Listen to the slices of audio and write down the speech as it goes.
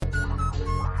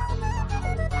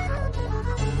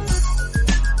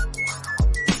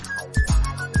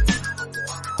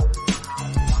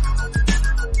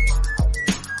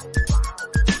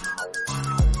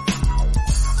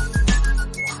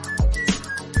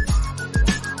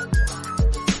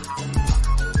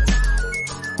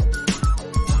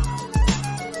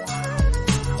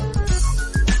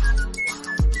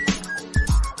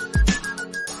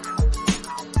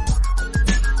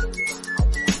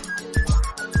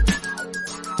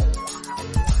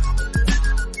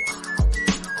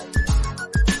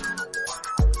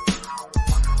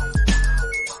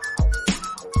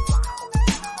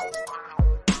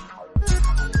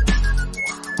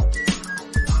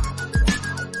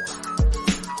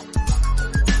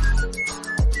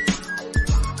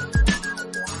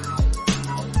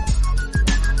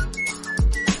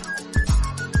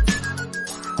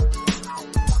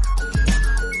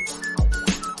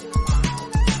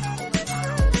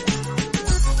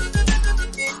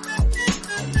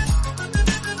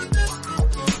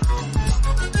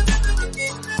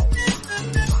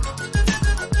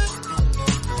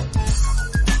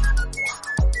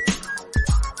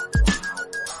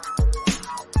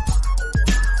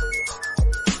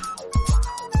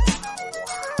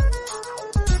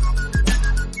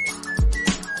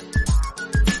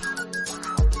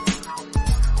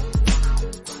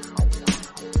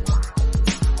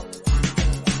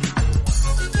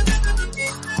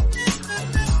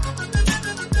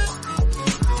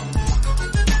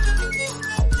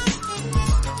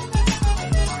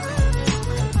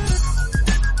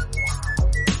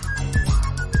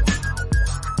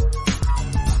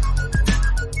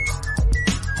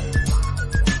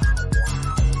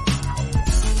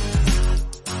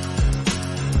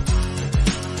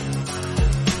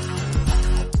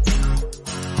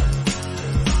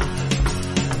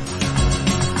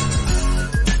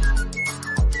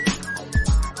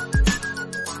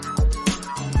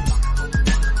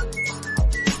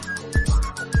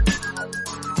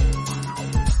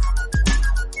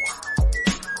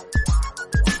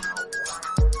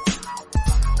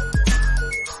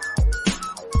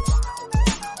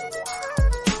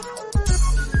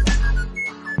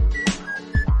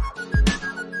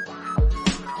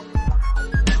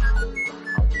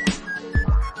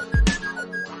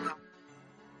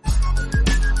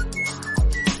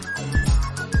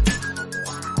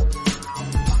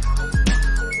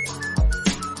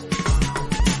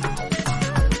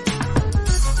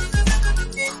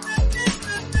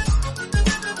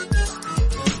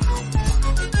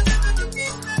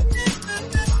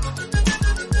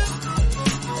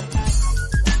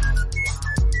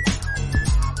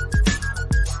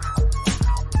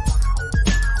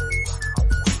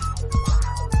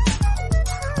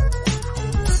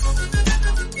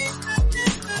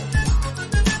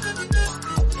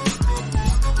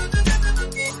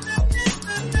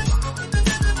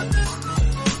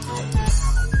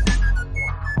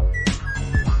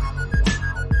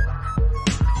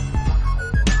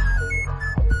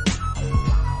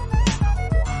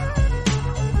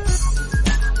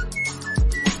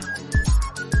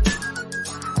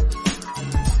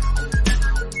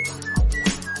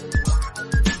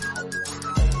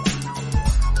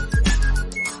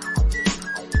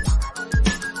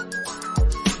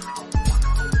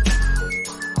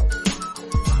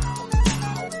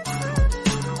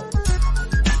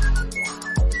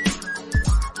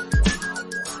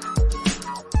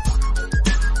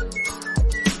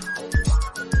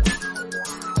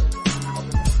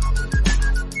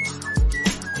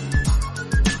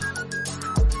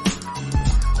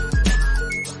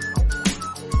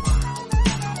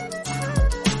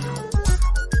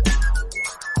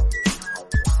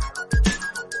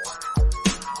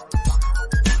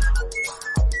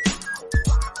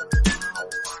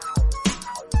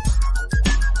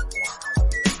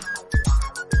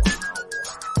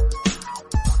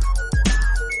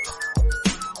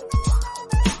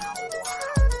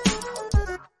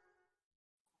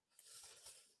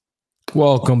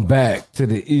Welcome back to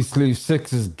the East Leaf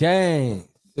Sixers gang.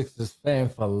 Sixers fan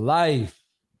for life.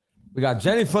 We got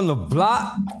Jenny from the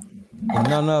block and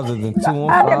none other than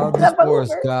I am 215 the the sports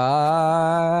boomer.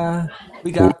 guy.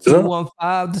 We got What's up?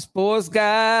 215 the sports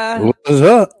guy. What's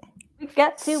up? We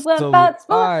got to one So, about all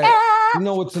sport right. guy. You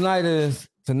know what tonight is?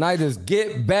 Tonight is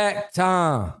get back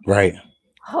time. Right.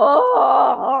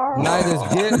 Tonight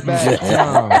is get back Yeah.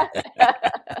 time.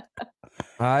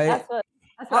 All right. That's what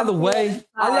By I'm the feeling way,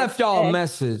 I inside left y'all a today.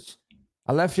 message.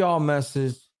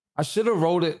 I should have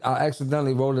wrote it. I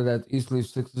accidentally wrote it at East Leaf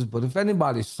Sixers, but if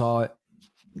anybody saw it,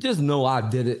 just know I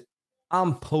did it.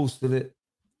 I'm posted it.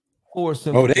 Four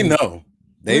simple Oh, they things. know.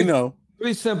 They know.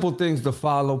 Three simple things to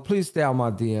follow. Please stay on my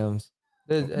DMs.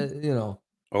 Oh,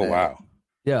 wow.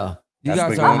 Yeah. You That's guys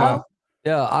been are going my on.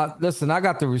 yeah. Listen, I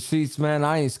got the receipts, man.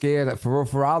 I ain't scared.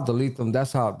 For I'll delete them.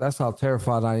 That's how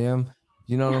terrified I am.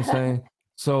 You know what I'm saying? You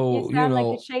So, sound like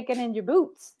you're shaking in your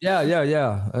boots.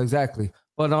 yeah, exactly.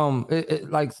 But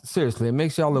like seriously, it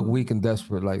makes y'all look weak and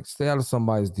desperate. Like, stay out of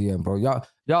somebody's DM, bro.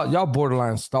 Y'all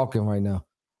borderline stalking right now.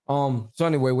 So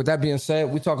anyway, with that being said,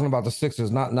 we're talking about the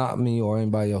Sixers, not me or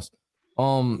anybody else.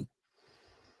 Um,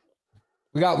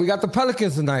 we got the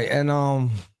Pelicans tonight, and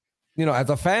as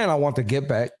a fan, I want to get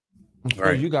back. I'm sure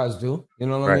Right. you guys do. You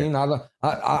know what I Right. mean?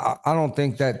 I don't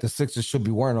think that the Sixers should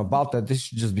be worrying about that. They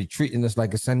should just be treating this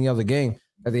like it's any other game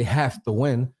that they have to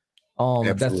win. That's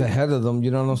Absolutely. ahead of them.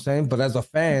 You know what I'm saying? But as a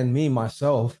fan, me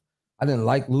myself, I didn't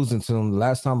like losing to them the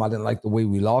last time. I didn't like the way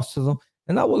we lost to them,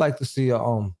 and I would like to see a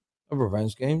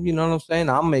revenge game. You know what I'm saying?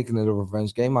 I'm making it a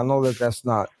revenge game. I know that that's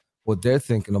not what they're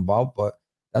thinking about, but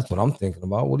that's what I'm thinking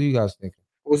about. What are you guys thinking?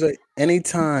 Was it any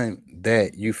time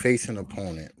that you face an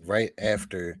opponent right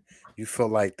after you feel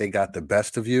like they got the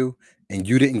best of you and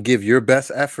you didn't give your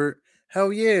best effort?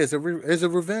 Hell yeah, it's a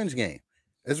revenge game.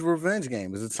 It's a revenge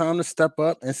game. It's a time to step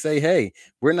up and say, hey,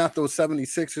 we're not those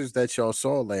 76ers that y'all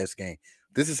saw last game.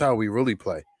 This is how we really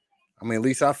play. I mean, at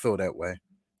least I feel that way.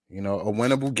 A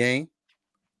winnable game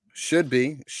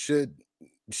shouldn't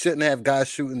have guys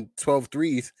shooting 12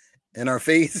 threes in our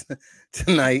face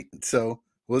tonight. So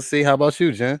we'll see. How about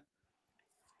you, Jen?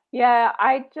 Yeah,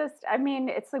 I mean,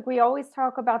 it's like we always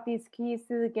talk about these keys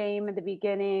to the game at the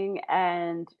beginning,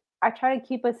 and I try to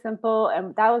keep it simple.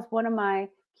 And that was one of my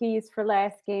keys for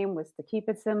last game was to keep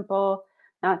it simple,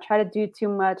 not try to do too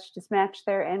much, just match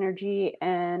their energy.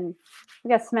 And we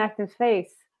got smacked in the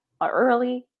face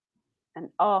early and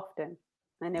often,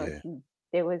 and Yeah.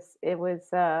 it was it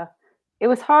was uh it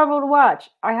was horrible to watch.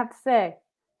 I have to say,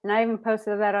 and I even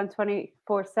posted that on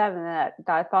 24/7 that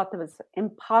I thought that was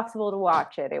impossible to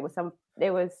watch it. It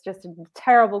was just a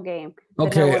terrible game that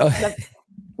Okay.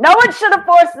 no one should have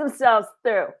forced themselves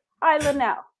through. Hi,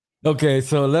 Linnell. Okay,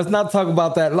 so let's not talk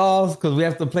about that loss because we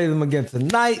have to play them again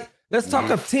tonight. Let's talk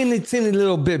a teeny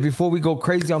little bit before we go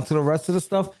crazy onto the rest of the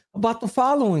stuff about the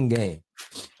following game.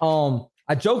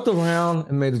 I joked around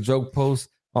and made a joke post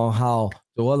on how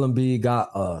Joel Embiid got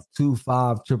a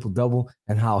 2-5 triple double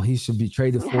and how he should be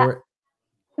traded for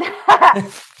it.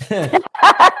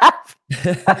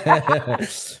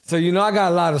 So I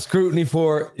got a lot of scrutiny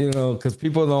for it, because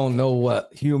people don't know what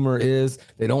humor is.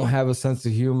 They don't have a sense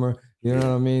of humor. You know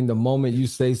what I mean? The moment you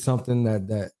say something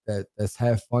that's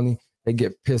half funny, they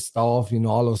get pissed off.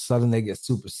 All of a sudden they get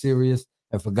super serious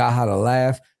and forgot how to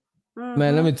laugh.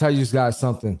 Man, let me tell you guys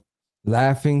something.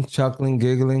 Laughing, chuckling,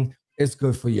 giggling, it's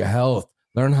good for your health.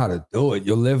 Learn how to do it.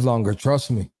 You'll live longer. Trust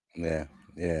me. Yeah,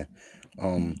 yeah.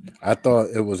 I thought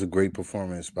it was a great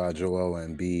performance by Joel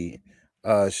Embiid,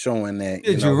 showing that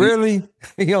Did you really?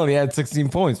 He only had 16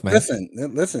 points, man.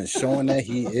 listen, showing that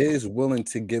he is willing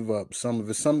to give up some of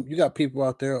it. You got people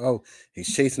out there. Oh,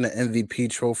 he's chasing the MVP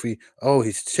trophy. Oh,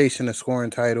 he's chasing a scoring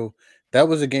title. That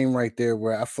was a game right there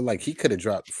where I feel like he could have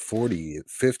dropped 40,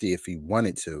 50 if he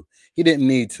wanted to. He didn't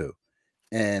need to.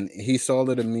 And he saw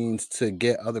it a means to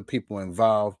get other people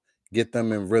involved, get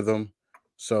them in rhythm.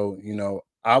 So,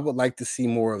 I would like to see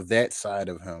more of that side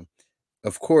of him.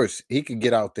 Of course, he could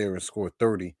get out there and score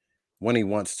 30 when he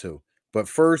wants to. But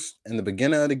first, in the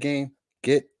beginning of the game,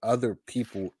 get other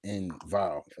people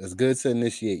involved. It's good to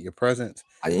initiate your presence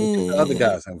and get the other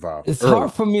guys involved. It's early.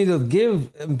 hard for me to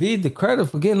give Embiid the credit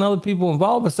for getting other people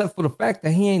involved, except for the fact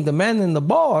that he ain't demanding the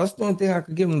ball. That's the only thing I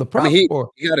could give him the props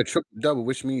for. He got a triple double,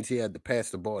 which means he had to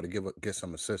pass the ball to get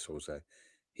some assists. Jose,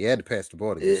 he had to pass the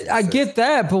ball to get some I assists. get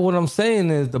that, but what I'm saying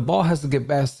is the ball has to get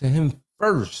back to him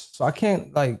first. So I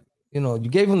can't you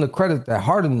gave him the credit that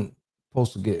Harden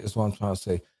supposed to get. Is what I'm trying to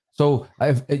say. So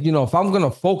if I'm gonna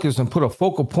focus and put a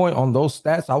focal point on those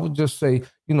stats, I would just say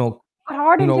But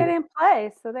Harden didn't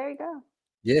play, so there you go.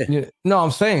 Yeah. No,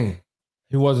 I'm saying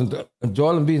he wasn't.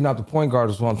 Joel Embiid is not the point guard.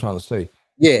 Is what I'm trying to say.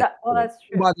 Yeah. Well, that's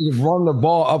true. Somebody to run the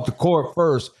ball up the court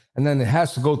first, and then it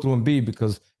has to go through Embiid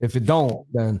because if it don't,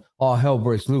 then all hell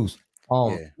breaks loose.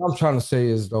 What I'm trying to say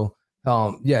is though,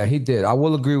 yeah, he did. I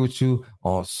will agree with you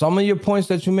on some of your points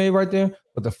that you made right there,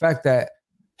 but the fact that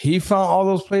he found all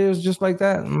those players just like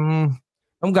that,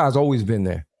 them guys always been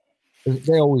there.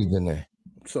 They always been there.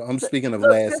 So I'm speaking of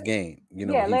last game. You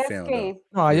know, he last found game.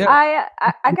 Yeah.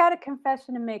 I got a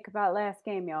confession to make about last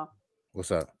game, y'all.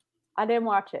 What's up? I didn't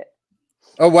watch it.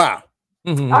 Oh wow!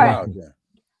 Mm-hmm. All right. Wow, yeah.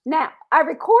 Now I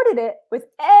recorded it with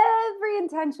every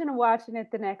intention of watching it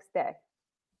the next day.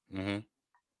 Mm-hmm.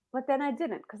 But then I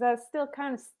didn't because I was still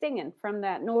kind of stinging from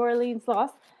that New Orleans loss.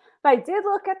 But I did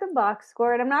look at the box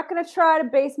score, and I'm not going to try to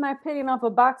base my opinion off a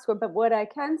box score. But what I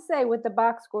can say, what the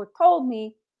box score told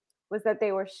me, was that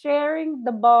they were sharing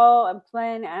the ball and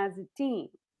playing as a team.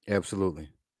 Absolutely.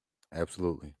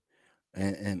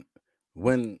 And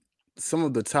when some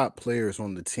of the top players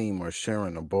on the team are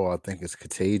sharing the ball, I think it's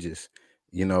contagious.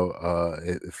 You know,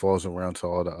 it falls around to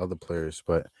all the other players.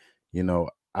 But you know,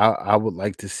 I would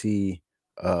like to see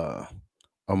a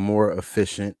more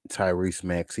efficient Tyrese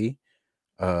Maxey.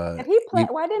 Did he play?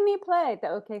 Why didn't he play at the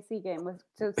OKC game?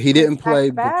 He didn't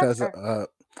play because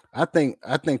I think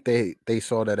they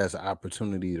saw that as an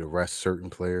opportunity to rest certain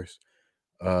players.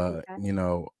 You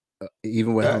know,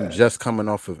 even with him just coming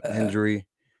off of injury.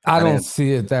 I don't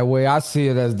see it that way. I see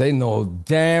it as they know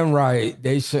damn right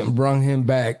they shouldn't bring him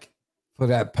back for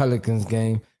that Pelicans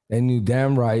game. They knew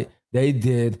damn right they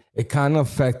did. It kind of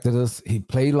affected us. He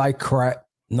played like crap,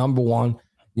 number one.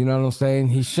 You know what I'm saying?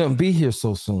 He shouldn't be here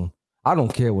so soon. I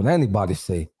don't care what anybody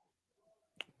say.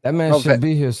 That man shouldn't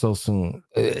be here so soon.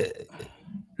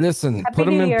 Listen, Happy put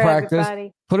him New in Year, practice.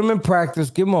 Everybody. Put him in practice.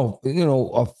 Give him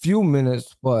a few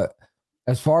minutes. But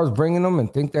as far as bringing him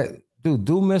and think that,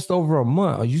 dude missed over a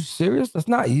month. Are you serious? That's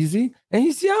not easy. And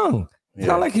he's young. It's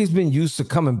not like he's been used to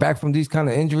coming back from these kind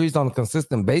of injuries on a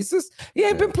consistent basis. He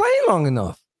ain't been playing long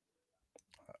enough.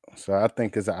 So I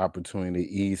think it's an opportunity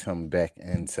to ease him back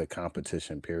into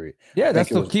competition, period. Yeah, that's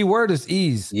the key word is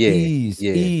ease.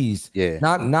 Ease. Yeah.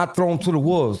 Not thrown to the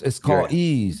wolves. It's called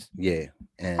ease. Yeah.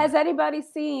 Has anybody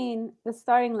seen the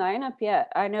starting lineup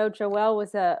yet? I know Joel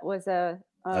was a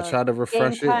I tried to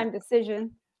refresh game time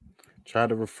decision. Try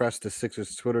to refresh the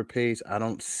Sixers Twitter page. I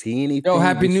don't see anything. Yo,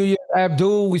 Happy New Year,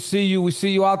 Abdul. We see you. We see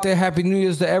you out there. Happy New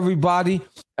Year's to everybody.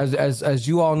 As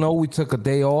you all know, we took a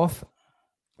day off.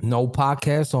 No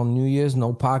podcast on New Year's.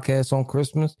 No podcast on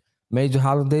Christmas. Major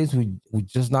holidays. We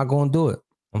just not going to do it.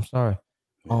 I'm sorry.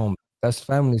 That's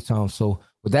family time. So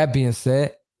with that being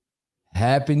said,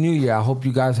 Happy New Year. I hope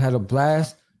you guys had a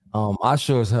blast. I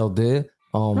sure as hell did.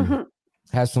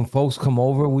 Had some folks come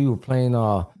over. We were playing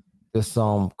this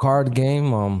card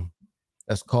game.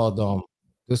 That's called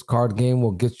This Card Game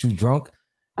Will Get You Drunk.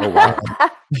 Did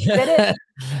it?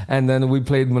 And then we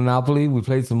played Monopoly. We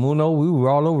played some Uno. We were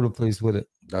all over the place with it.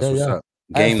 That's what's up.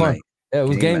 Game night. Yeah, it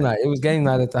was game night. It was game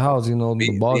night at the house. You know,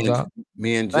 the ball drop.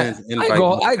 Me and Jen's invite.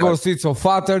 I go see till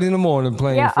 5:30 in the morning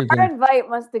playing. Yeah, our invite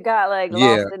must have got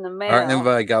lost in the mail. Our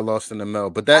invite got lost in the mail,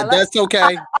 but that's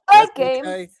okay. I like games.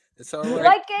 Okay. It's all right. You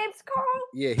like games, Carl?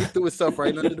 Yeah, he threw himself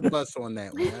right under the bus on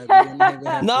that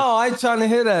one. No, I ain't trying to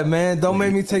hear that, man. Don't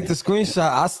make me take the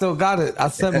screenshot. I still got it. I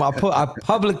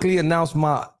publicly announced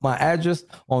my address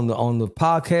on the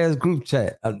podcast group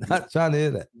chat. I'm not trying to hear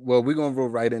that. Well, we're gonna roll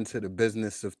right into the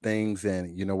business of things,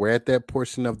 and we're at that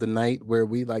portion of the night where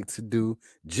we like to do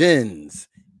Jen's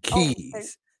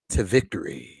keys to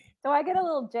victory. So I get a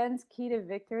little Jen's key to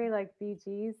victory, like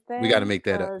BG's thing. We got to make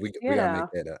that up. We got to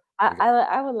make that up.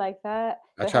 I would like that.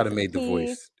 I try to make the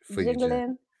voice for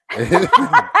jiggling. You, Jen.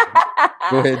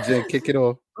 Go ahead, Jen. Kick it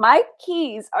off. My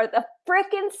keys are the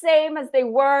freaking same as they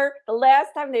were the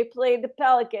last time they played the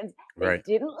Pelicans. They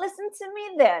didn't listen to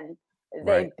me then.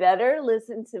 They better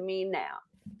listen to me now.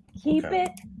 Keep it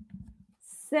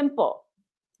simple.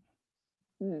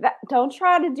 Don't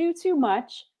try to do too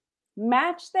much.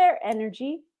 Match their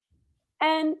energy.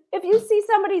 And if you see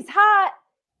somebody's hot,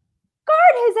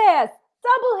 guard his ass.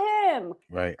 Double him.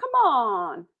 Right.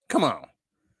 Come on.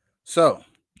 So,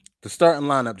 the starting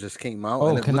lineup just came out.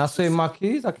 Oh, can I say my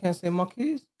keys? I can't say my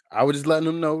keys. I was just letting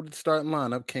them know the starting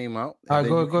lineup came out. All right,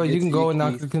 go ahead. You can go and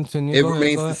I can continue. It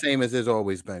remains the same as it's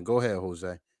always been. Go ahead,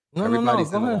 Jose.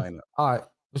 Everybody's in the lineup. All right.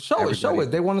 Show it.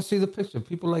 They want to see the picture.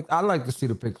 People I like to see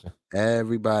the picture.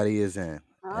 Everybody is in.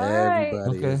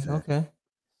 Everybody is in. Okay.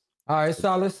 All right,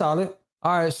 solid.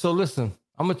 All right, so listen,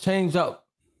 I'm gonna change up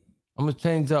my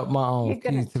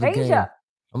keys to the game.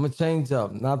 I'm gonna change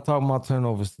up. Not talking about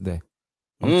turnovers today.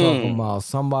 I'm talking about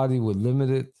somebody with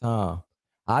limited time.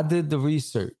 I did the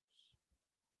research.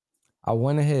 I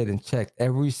went ahead and checked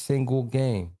every single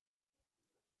game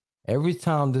Every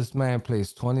time this man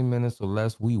plays 20 minutes or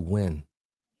less, we win.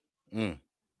 Mm.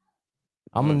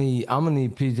 I'm gonna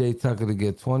need PJ Tucker to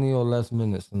get 20 or less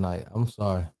minutes tonight. I'm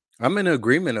sorry. I'm in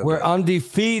agreement of We're that.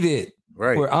 undefeated.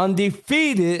 Right. We're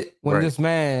undefeated when Right. this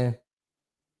man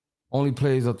only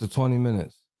plays up to 20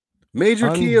 minutes.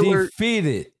 Major key alert.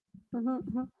 Undefeated.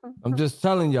 I'm just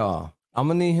telling y'all. I'm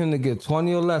gonna need him to get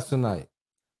 20 or less tonight.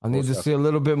 I need to see a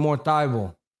little bit more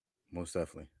Thibault. Most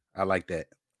definitely. I like that.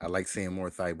 I like seeing more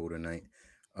Thibault tonight.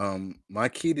 My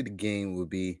key to the game would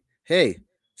be, hey,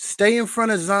 stay in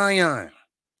front of Zion.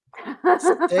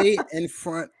 Stay in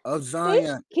front of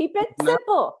Zion. See? Keep it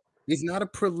simple. He's not a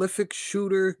prolific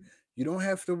shooter. You don't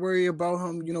have to worry about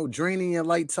him, draining your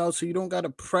lights out. So you don't got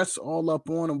to press all up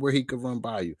on him where he could run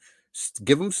by you.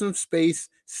 Give him some space.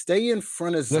 Stay in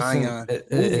front of Zion.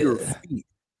 Move your feet.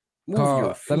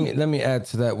 Carl, let me add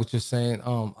to that what you're saying.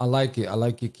 I like it. I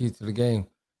like your key to the game,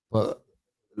 but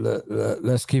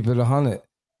let's keep it 100.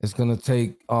 It's gonna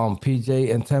take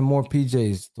PJ and 10 more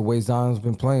PJs the way Zion's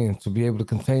been playing to be able to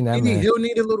contain that man. He'll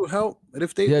need a little help, but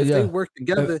if they work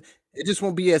together, it just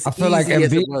won't be as easy like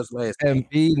as it was last game.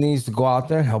 Embiid needs to go out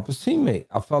there and help his teammate.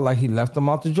 I felt like he left him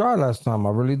out to dry last time. I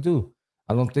really do.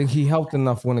 I don't think he helped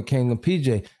enough when it came to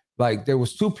PJ. Like there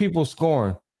was 2 people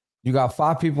scoring. You got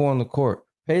 5 people on the court.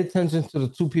 Pay attention to the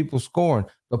 2 people scoring.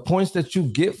 The points that you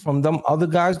get from them other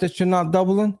guys that you're not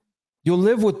doubling, you'll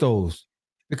live with those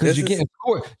because you're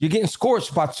getting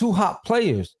scorched by 2 hot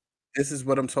players. This is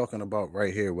what I'm talking about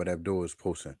right here, what Abdul is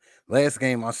posting. Last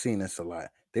game, I've seen this a lot.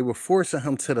 They were forcing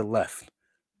him to the left.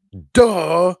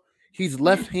 Duh! He's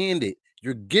left-handed.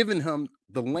 You're giving him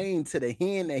the lane to the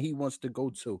hand that he wants to go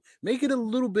to. Make it a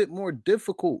little bit more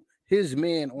difficult, his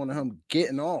man on him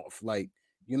getting off. Like,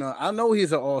 I know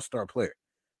he's an all-star player.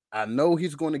 I know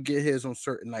he's going to get his on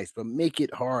certain nights, but make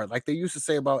it hard. Like they used to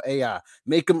say about AI,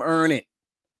 make him earn it.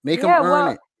 Make him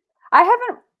earn it. I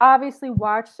haven't obviously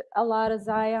watched a lot of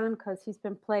Zion because he's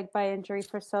been plagued by injury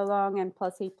for so long, and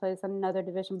plus he plays in another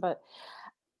division. But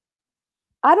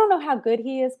I don't know how good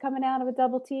he is coming out of a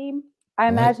double team. I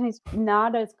imagine he's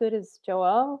not as good as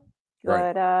Joel,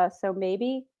 but so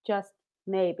maybe, just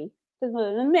maybe,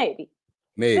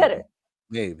 consider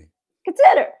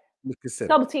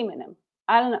double teaming him.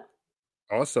 I don't know.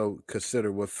 Also,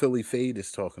 consider what Philly Fade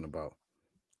is talking about.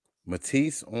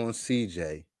 Matisse on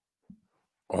CJ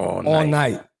all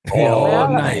night.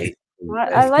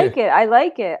 I like it. I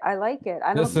like it. I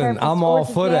don't Listen, I'm all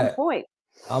for that.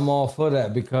 I'm all for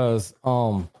that because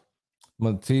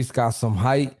Matisse got some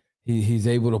height. He's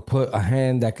able to put a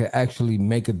hand that could actually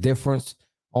make a difference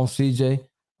on CJ.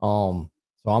 So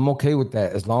I'm okay with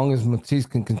that as long as Matisse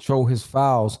can control his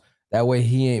fouls. That way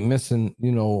he ain't missing,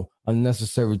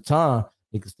 unnecessary time.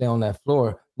 He can stay on that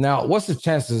floor. Now, what's the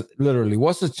chances? Literally,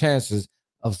 what's the chances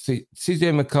of CJ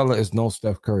McCullough is no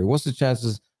Steph Curry? What's the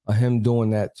chances of him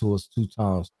doing that to us 2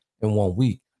 times in 1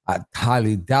 week? I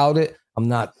highly doubt it. I'm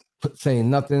not saying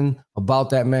nothing about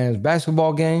that man's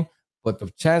basketball game, but the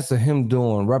chance of him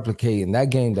replicating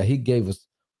that game that he gave us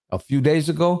a few days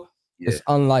ago is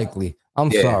unlikely.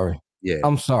 I'm sorry.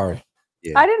 I'm sorry.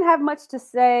 Yeah. I didn't have much to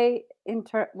say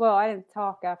well, I didn't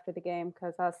talk after the game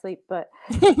because I was asleep, but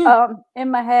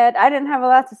in my head, I didn't have a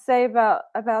lot to say about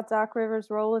Doc Rivers'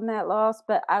 role in that loss,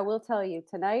 but I will tell you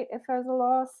tonight, if there's a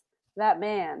loss, that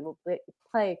man will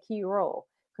play a key role.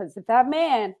 Because if that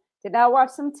man did not watch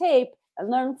some tape and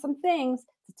learn some things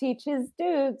to teach his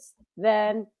dudes,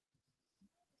 then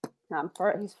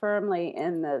he's firmly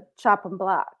in the chopping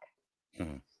block.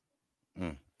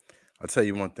 I'll tell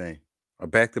you one thing. A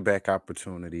back-to-back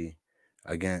opportunity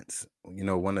against,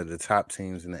 one of the top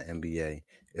teams in the NBA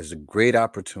is a great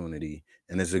opportunity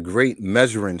and is a great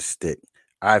measuring stick,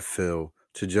 I feel,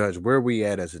 to judge where we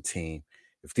at as a team.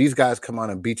 If these guys come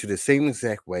out and beat you the same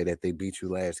exact way that they beat you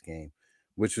last game,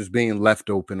 which was being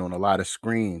left open on a lot of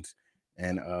screens,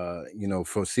 and,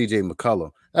 for CJ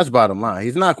McCullough, that's bottom line.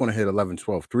 He's not going to hit 11,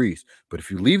 12 threes, but if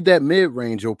you leave that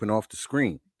mid-range open off the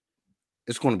screen,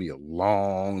 it's going to be a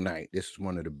long night. This is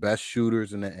one of the best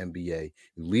shooters in the NBA.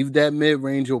 You leave that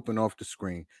mid-range open off the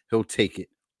screen, he'll take it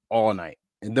all night,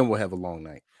 and then we'll have a long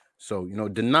night. So,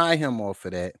 deny him off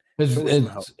of that.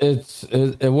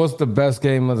 It was the best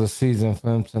game of the season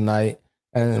for him tonight.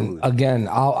 And again,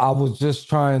 I was just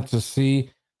trying to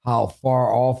see how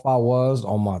far off I was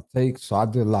on my takes. So I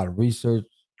did a lot of research.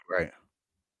 Right.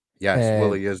 Yes,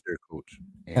 Willie is their coach.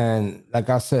 And like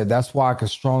I said, that's why I can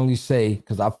strongly say,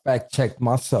 because I fact-checked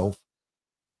myself,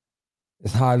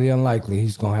 it's highly unlikely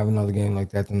he's going to have another game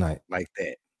like that tonight. Like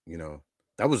that,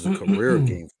 that was a career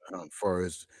game for him. For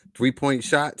his 3-point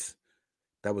shots,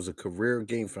 that was a career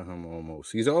game for him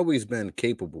almost. He's always been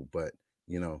capable, but,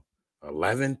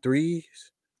 11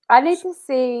 threes. I need to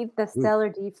see the stellar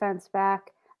defense back.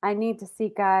 I need to see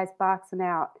guys boxing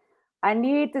out. I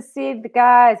need to see the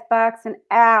guys boxing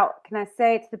out. Can I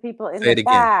say it to the people in Say it the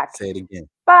again. back? Say it again.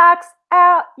 Box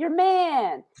out your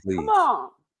man. Please. Come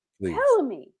on. Please. Killing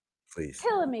me. Please.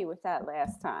 Killing me with that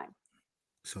last time.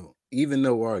 So even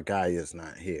though our guy is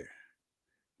not here,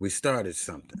 we started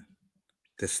something.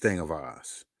 This thing of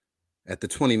ours. At the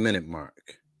 20-minute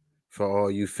mark. For all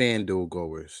you FanDuel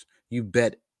goers, you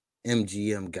bet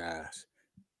MGM guys.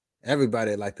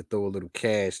 Everybody like to throw a little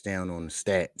cash down on the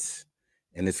stats.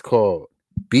 And it's called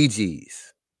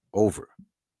BG's over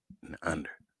and under.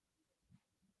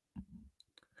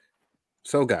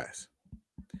 So, guys,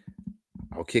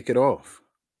 I'll kick it off.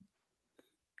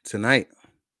 Tonight,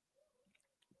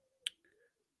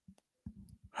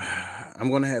 I'm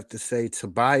going to have to say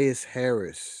Tobias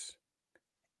Harris,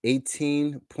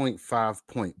 18.5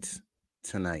 points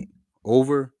tonight.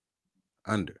 Over,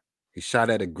 under. He shot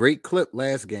at a great clip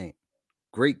last game.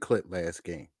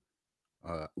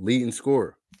 Leading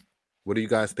scorer. What do you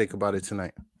guys think about it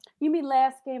tonight? You mean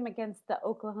last game against the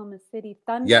Oklahoma City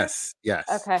Thunder? Yes.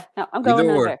 Okay. No, I'm going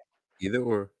under. Either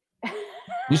or.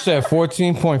 You said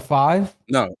 14.5?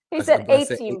 No. He said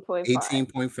 18.5.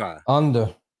 18.5.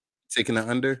 Under. Taking the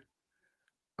under.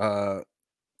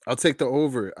 I'll take the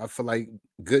over. I feel like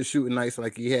good shooting nights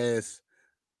like he had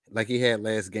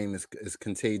last game is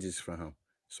contagious for him.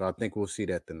 So I think we'll see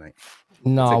that tonight.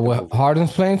 No, what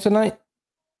Harden's playing tonight?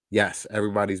 Yes,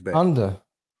 everybody's back. Under.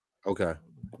 Okay.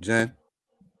 Jen?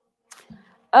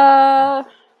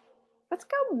 Let's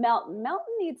go Melton.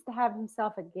 Melton needs to have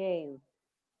himself a game.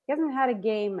 He hasn't had a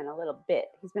game in a little bit.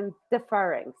 He's been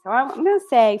deferring. So I'm going to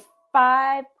say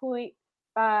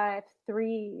 5.5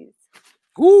 threes.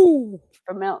 Ooh.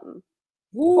 For Melton.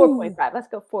 Ooh. 4.5. Let's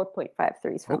go 4.5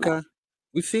 threes for Melton.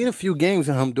 We've seen a few games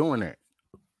of him doing that.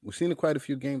 Quite a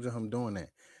few games of him doing that.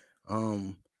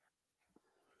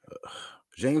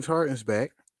 James Harden's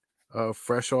back.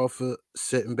 Fresh off of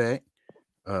sitting back.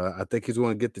 I think he's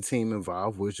going to get the team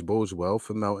involved, which bodes well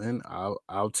for Melton.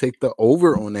 I'll take the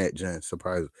over on that, Jen.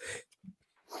 Surprise.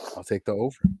 I'll take the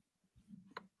over.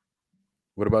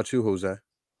 What about you, Jose?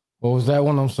 What was that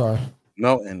one? I'm sorry.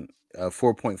 Melton,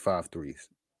 4.5 threes.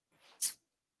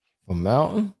 For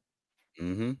Melton?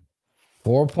 Mm-hmm.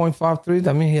 4.5 threes?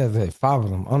 I mean, he has like 5 of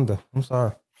them under. I'm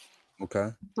sorry. Okay.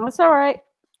 That's all right.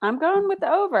 I'm going with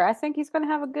the over. I think he's going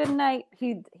to have a good night.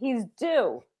 He's due.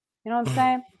 You know what I'm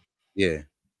saying? Yeah.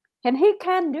 And he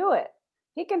can do it.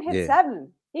 He can hit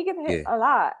 7. He can hit a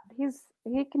lot.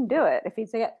 He can do it if he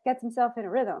gets himself in a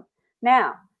rhythm.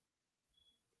 Now,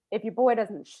 if your boy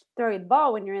doesn't throw you the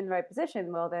ball when you're in the right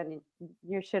position, well, then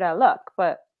you're shit out of luck.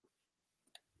 But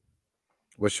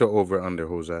what's your over-under,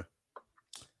 Jose?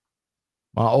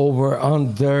 My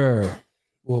over-under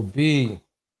will be...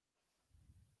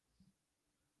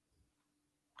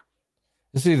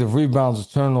 It's either rebounds or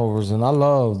turnovers, and I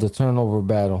love the turnover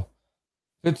battle.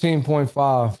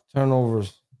 15.5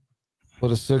 turnovers for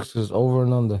the Sixers, over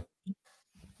and under.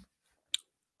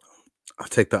 I'll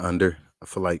take the under. I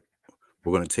feel like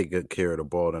we're going to take good care of the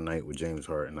ball tonight with James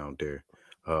Harden out there.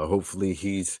 Hopefully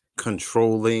he's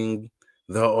controlling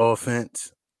the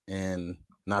offense and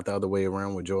not the other way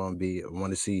around with Joel Embiid. I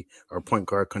want to see our point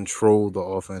guard control the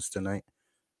offense tonight.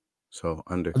 So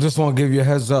under. I just want to give you a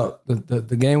heads up.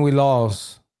 The game we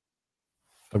lost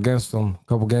against them a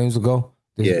couple games ago,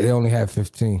 they only had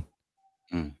 15.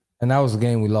 And that was the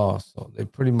game we lost. So they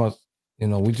pretty much,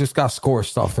 we just got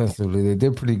scorched offensively. They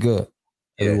did pretty good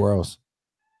everywhere else.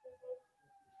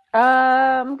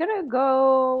 I'm going to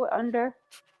go under.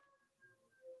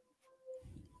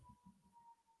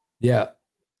 Yeah,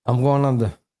 I'm going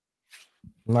under.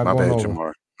 I'm not going over.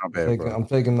 Jamar. My bad, bro. I'm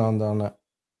taking the under on that.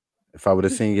 If I would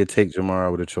have seen you take Jamar, I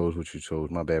would have chose what you chose.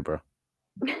 My bad, bro.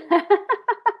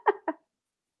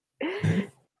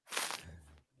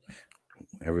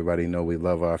 Everybody know we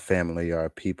love our family, our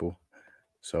people.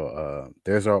 So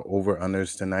there's our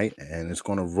over-unders tonight, and it's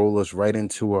going to roll us right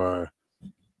into our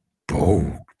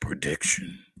bold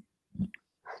prediction.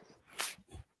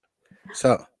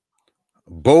 So,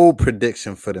 bold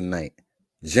prediction for the night.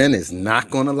 Jen is not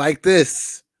going to like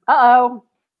this. Uh-oh.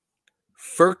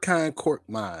 Furkan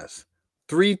Korkmaz,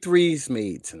 3 threes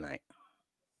made tonight.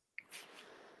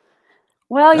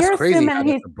 Well, you're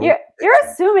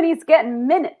assuming he's getting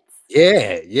minutes.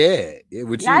 Yeah,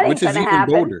 which is even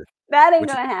bolder. That ain't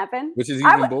gonna happen. Which is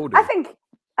even bolder. I think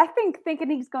thinking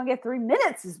he's gonna get 3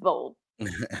 minutes is bold.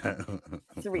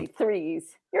 3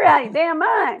 threes. You're out of your damn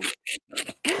mind.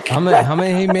 How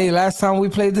many he made last time we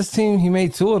played this team? He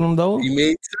made 2 of them though. He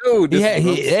made 2.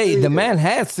 The man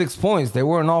had 6 points. They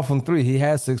weren't all from 3. He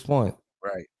had 6 points.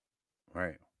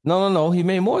 Right. No. He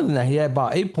made more than that. He had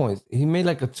about 8 points. He made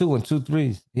like a 2 and 2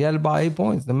 threes. He had about 8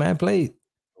 points. The man played.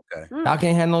 Okay. Doc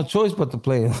ain't had no choice but to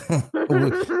play.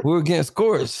 we were getting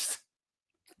scores.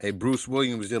 Hey, Bruce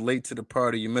Williams, you're late to the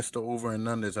party. You missed the over and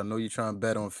unders. I know you're trying to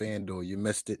bet on FanDuel. You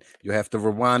missed it. You have to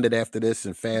rewind it after this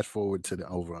and fast forward to the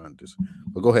over unders.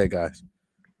 But go ahead, guys.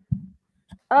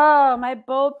 Oh, my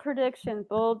bold prediction.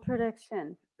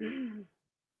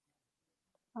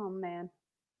 Oh, man.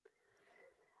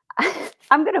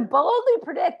 I'm going to boldly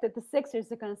predict that the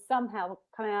Sixers are going to somehow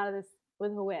come out of this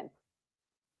with a win.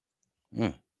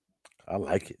 I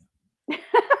like it.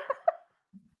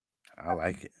 I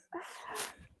like it.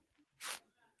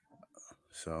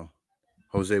 So,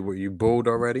 Jose, were you bold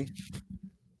already?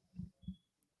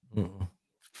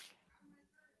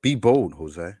 Be bold,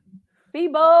 Jose. Be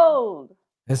bold.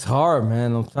 It's hard,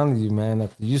 man. I'm telling you, man.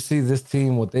 If you see this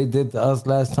team, what they did to us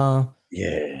last time,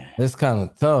 it's kind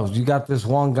of tough. You got this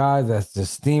one guy that's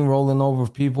just steamrolling over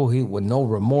people. He with no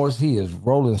remorse. He is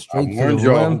rolling straight to the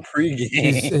rim.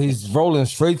 He's rolling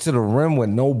straight to the rim with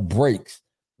no brakes.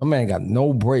 My man got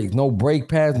no brakes, no brake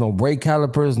pads, no brake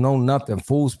calipers, no nothing.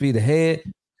 Full speed ahead,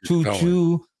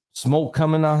 choo-choo, smoke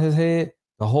coming out his head,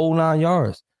 the whole 9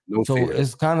 yards. So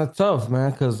it's kind of tough,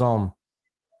 man, because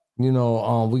we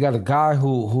got a guy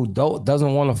who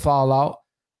doesn't want to foul out.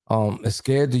 Is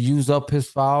scared to use up his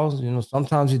fouls.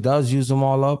 Sometimes he does use them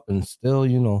all up, and still,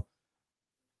 I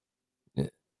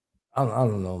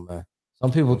don't know, man.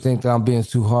 Some people think that I'm being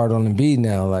too hard on Embiid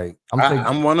now. Like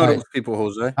I'm one of those people,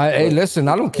 Jose. Hey, listen,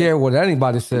 I don't care what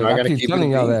anybody says. I keep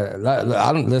telling y'all that.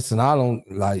 I don't listen. I don't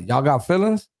like y'all got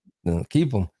feelings. Then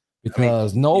keep them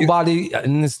because nobody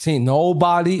on this team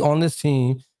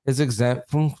is exempt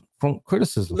from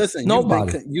criticism. Listen,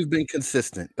 nobody. You've been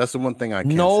consistent. That's the one thing I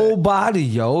can't say.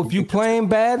 Yo. If you playing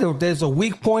bad or there's a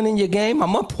weak point in your game,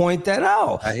 I'm gonna point that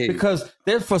out. Because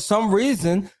there's for some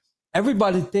reason.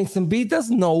 Everybody thinks Embiid does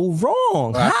no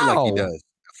wrong. I feel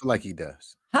like he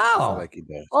does. How?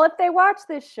 Well, if they watch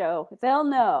this show, they'll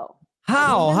know.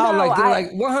 How?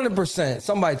 Like 100%.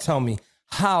 Somebody tell me,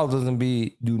 how does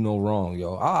Embiid do no wrong,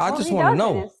 yo? I just want to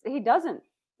know. He doesn't.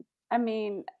 I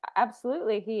mean,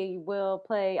 absolutely. He will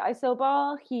play iso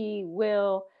ball. He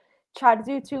will try to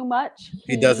do too much.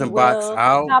 He doesn't box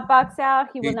out. Not box out.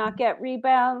 He will not get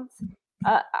rebounds.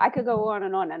 I could go on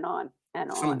and on and on.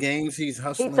 Some games he's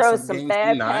hustling. He throws some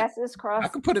bad passes cross. I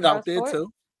could put it out there too.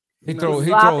 He throws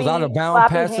out of bound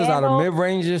passes, out of mid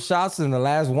range shots in the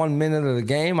last 1 minute of the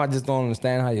game. I just don't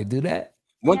understand how you do that.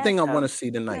 One thing I want to see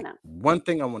tonight. One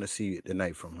thing I want to see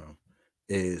tonight from him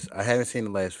is I haven't seen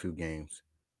the last few games.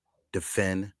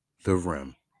 Defend the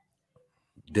rim.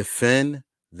 Defend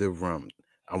the rim.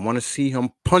 I want to see him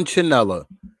Punchinella.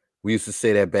 We used to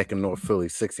say that back in North Philly,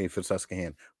 16th for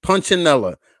Susquehanna.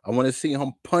 Punchinella. I want to see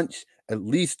him punch at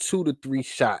least 2 to 3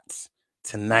 shots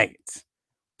tonight.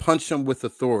 Punch him with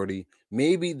authority.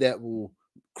 Maybe that will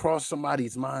cross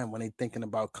somebody's mind when they're thinking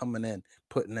about coming in,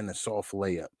 putting in a soft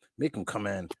layup. Make them come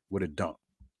in with a dunk,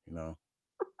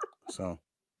 So I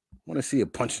want to see a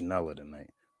Punchinella tonight.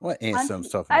 What Ansom's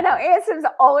talking about? I know Ansom's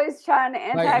always trying to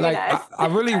antagonize. I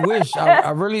really wish. I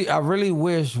really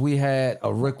wish we had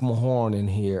a Rick Mahorn in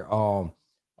here. A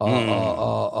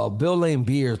Bill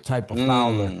Laimbeer type of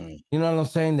fouler. You know what I'm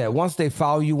saying? That once they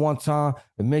foul you one time,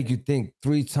 it make you think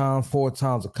 3 times, 4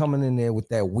 times of coming in there with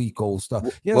that weak old stuff.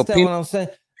 You understand what I'm saying?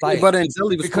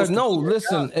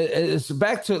 Listen, it's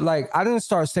back to I didn't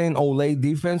start saying Olay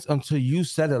defense until you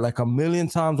said it like a million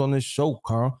times on this show,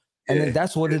 Carl. And then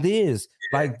that's what it is.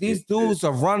 These dudes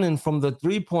are running from the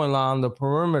 3-point line, the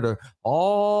perimeter,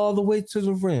 all the way to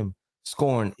the rim,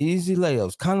 scoring easy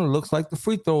layups. Kind of looks like the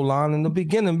free throw line in the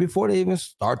beginning before they even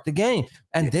start the game.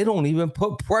 And they don't even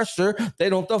put pressure. They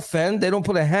don't defend. They don't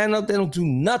put a hand up. They don't do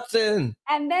nothing.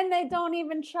 And then they don't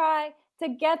even try to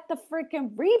get the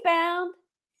freaking rebound.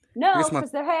 No,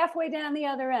 because they're halfway down the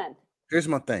other end. Here's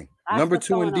my thing. Number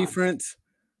 2 in defense,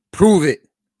 prove it.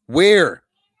 Where?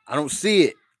 I don't see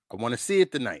it. I want to see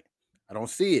it tonight. I don't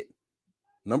see it.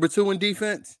 Number 2 in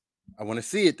defense, I want to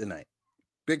see it tonight.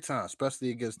 Big time,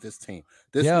 especially against this team.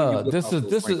 This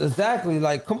is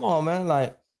exactly come on,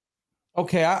 man.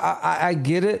 Okay, I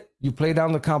get it. You play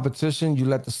down the competition, you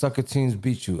let the sucker teams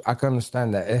beat you. I can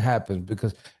understand that. It happens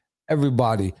because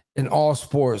everybody in all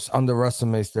sports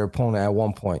underestimates their opponent at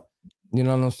one point. You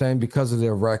know what I'm saying? Because of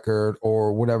their record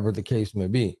or whatever the case may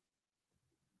be.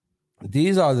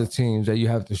 These are the teams that you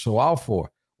have to show out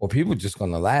for, or people just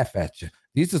going to laugh at you.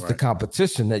 These is the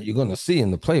competition that you're going to see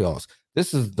in the playoffs.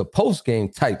 This is the post-game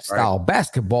type style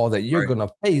basketball that you're going to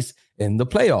face in the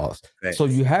playoffs. So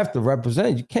you have to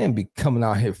represent. You can't be coming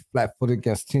out here flat-footed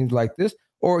against teams like this,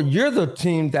 or you're the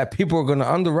team that people are going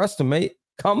to underestimate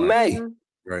come May.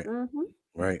 Right. Mm-hmm.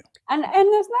 Right. And there's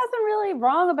nothing really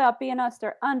wrong about being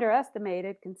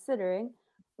underestimated, considering,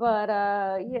 but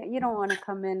you don't want to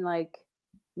come in like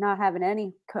not having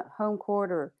any home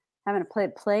court or having to play a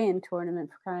play-in tournament,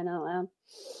 for crying out loud.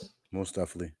 Most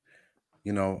definitely.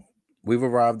 You know, we've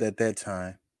arrived at that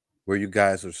time where you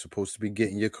guys are supposed to be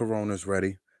getting your Coronas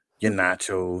ready, your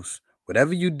nachos,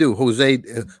 whatever you do.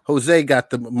 Jose got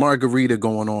the margarita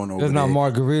going on over There's there. not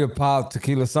margarita pop,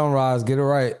 tequila sunrise. Get it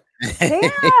right.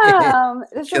 Damn!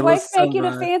 Does your Killer wife make you the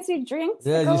sunrise. fancy drinks?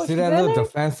 Yeah, you see that the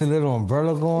fancy little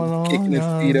umbrella going on? Kicking his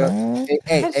feet up.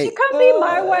 Hey, Does she come be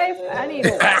my wife? I need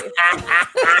a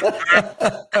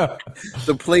wife.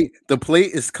 The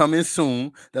plate is coming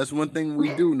soon. That's one thing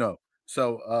we do know.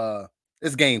 So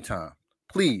it's game time.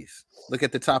 Please look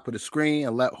at the top of the screen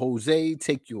and let Jose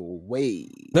take you away.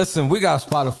 Listen, we got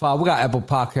Spotify, we got Apple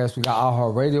Podcasts, we got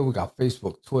iHeartRadio, we got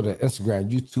Facebook, Twitter,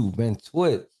 Instagram, YouTube, and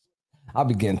Twitch. I'll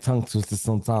be getting tongue twisted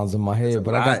sometimes in my head,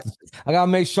 but I gotta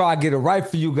make sure I get it right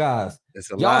for you guys.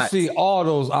 Y'all see all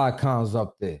those icons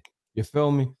up there. You feel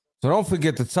me? So don't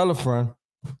forget to tell a friend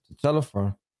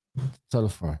about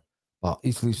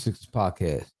Eat Sleep Sixers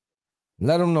podcast.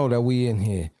 Let them know that we in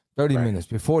here 30 minutes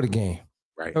before the game,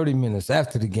 30 minutes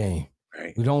after the game.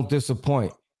 We don't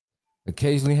disappoint.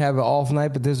 Occasionally have an off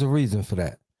night, but there's a reason for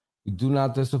that. We do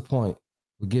not disappoint.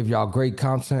 We give y'all great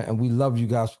content, and we love you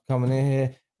guys for coming in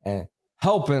here and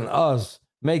helping us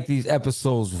make these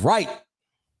episodes right.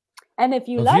 And if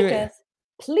you like us,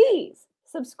 please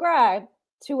subscribe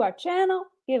to our channel.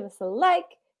 Give us a like.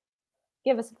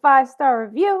 Give us a 5-star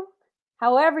review.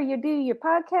 However you do your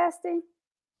podcasting,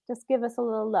 just give us a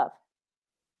little love.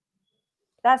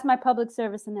 That's my public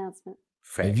service announcement.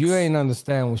 Facts. If you ain't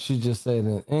understand what she just said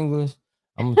in English,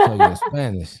 I'm going to tell you in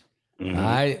Spanish. All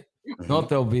right? No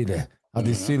te olvides. A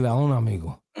decirle a un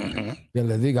amigo. Que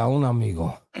le diga a un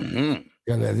amigo.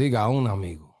 Que le diga a un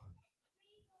amigo.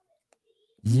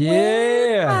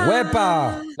 Yeah.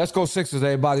 Wepa. Let's go Sixers,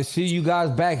 everybody. See you guys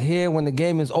back here when the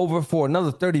game is over for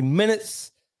another 30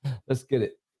 minutes. Let's get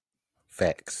it.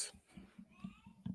 Facts.